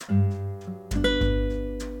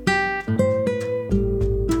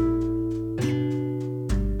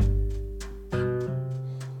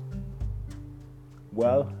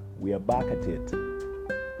back at it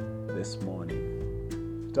this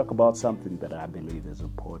morning to talk about something that I believe is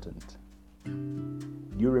important.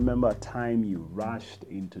 You remember a time you rushed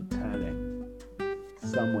into telling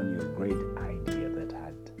someone your great idea that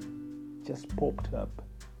had just popped up,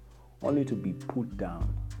 only to be put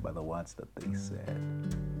down by the words that they said,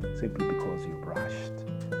 simply because you rushed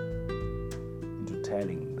into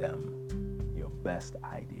telling them your best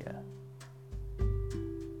idea.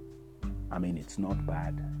 I mean, it's not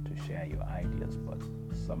bad to share your ideas, but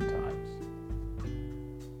sometimes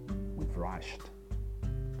we've rushed.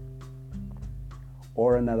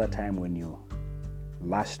 Or another time when you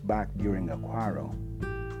lashed back during a quarrel,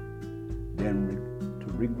 then to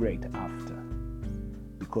regret after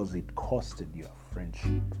because it costed you a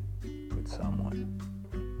friendship with someone.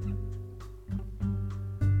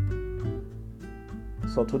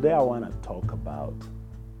 So today I want to talk about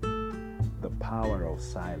the power of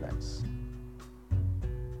silence.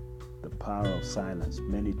 The power of silence.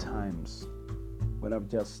 Many times when I've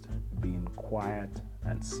just been quiet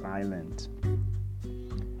and silent,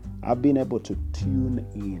 I've been able to tune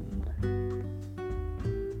in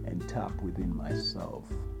and tap within myself,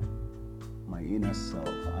 my inner self,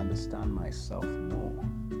 understand myself more.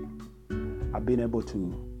 I've been able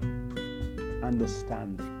to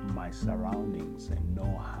understand my surroundings and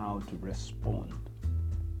know how to respond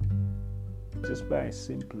just by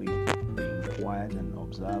simply being quiet and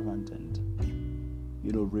observant and,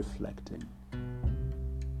 reflecting.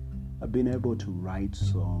 I've been able to write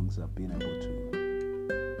songs. I've been able to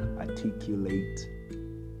articulate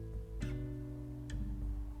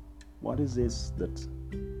what is this that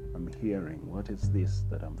I'm hearing? What is this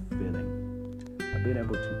that I'm feeling? I've been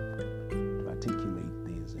able to articulate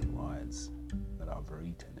these in words that I've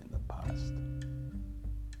written in the past.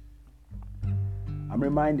 I'm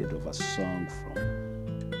reminded of a song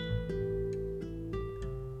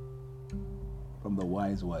from the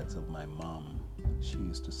wise words of my mom. She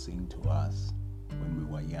used to sing to us when we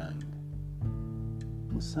were young.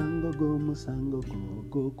 Musango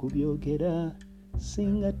go kubyogera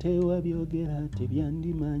singa tewa byogera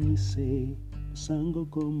tebyandimanyise. Musango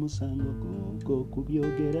go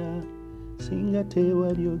kubyogera singa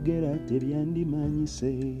tewa byogera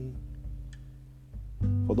tebyandimanyise.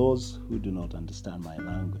 For those who do not understand my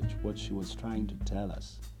language, what she was trying to tell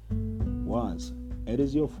us was, it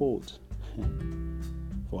is your fault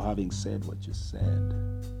for having said what you said.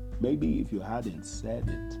 Maybe if you hadn't said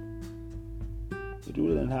it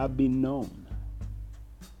wouldn't have been known.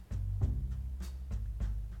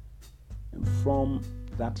 And from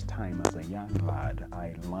that time as a young lad,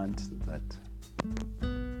 I learned that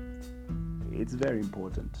it's very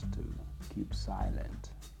important to keep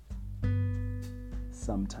silent.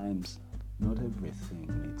 Sometimes not everything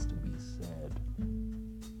needs to be said.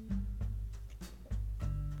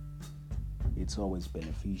 It's always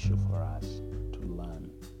beneficial for us to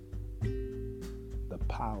learn the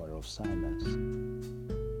power of silence.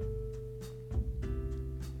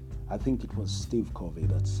 I think it was Steve Covey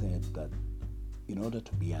that said that in order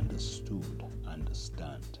to be understood,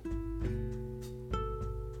 understand.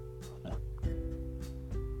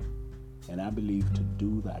 And I believe to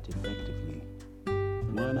do that effectively,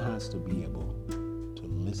 one has to be able to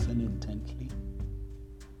listen intently.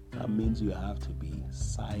 That means you have to be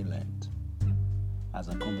silent as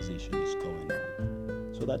a conversation is going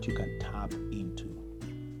on, so that you can tap into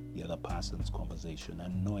the other person's conversation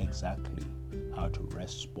and know exactly how to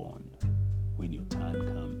respond when your time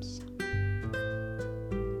comes.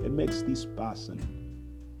 It makes this person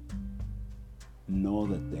know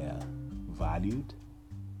that they're valued,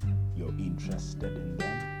 you're interested in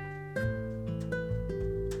them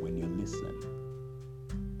when you listen.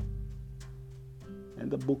 And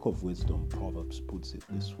the book of wisdom, Proverbs, puts it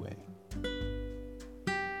this way.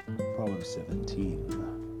 Proverbs 17,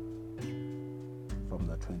 from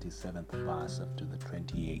the 27th verse up to the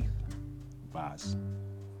 28th verse.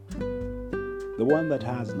 The one that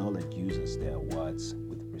has knowledge uses their words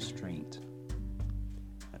with restraint,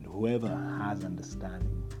 and whoever has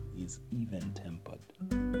understanding is even-tempered.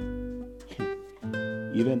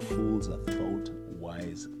 Even fools are thought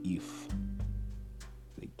wise if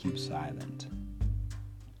they keep silent,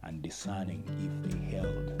 and discerning if they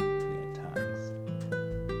held their tongues.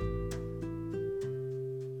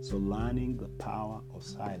 So learning the power of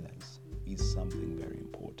silence is something very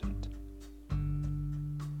important.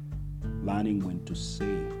 Learning when to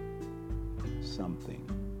say something,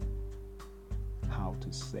 how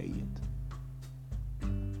to say it.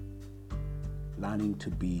 Learning to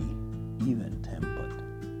be even-tempered.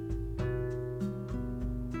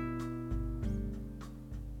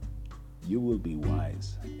 You will be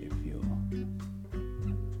wise if you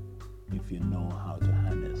if you know how to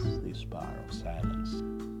harness this power of silence,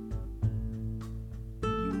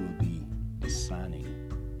 you will be discerning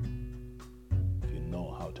if you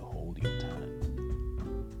know how to hold your tongue.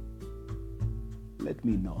 Let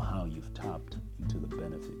me know how you've tapped into the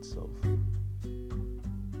benefits of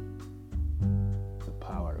the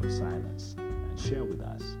power of silence and share with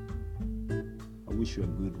us. I wish you a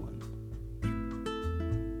good one.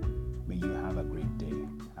 May you have a great day.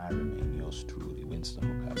 I remain yours truly, Winston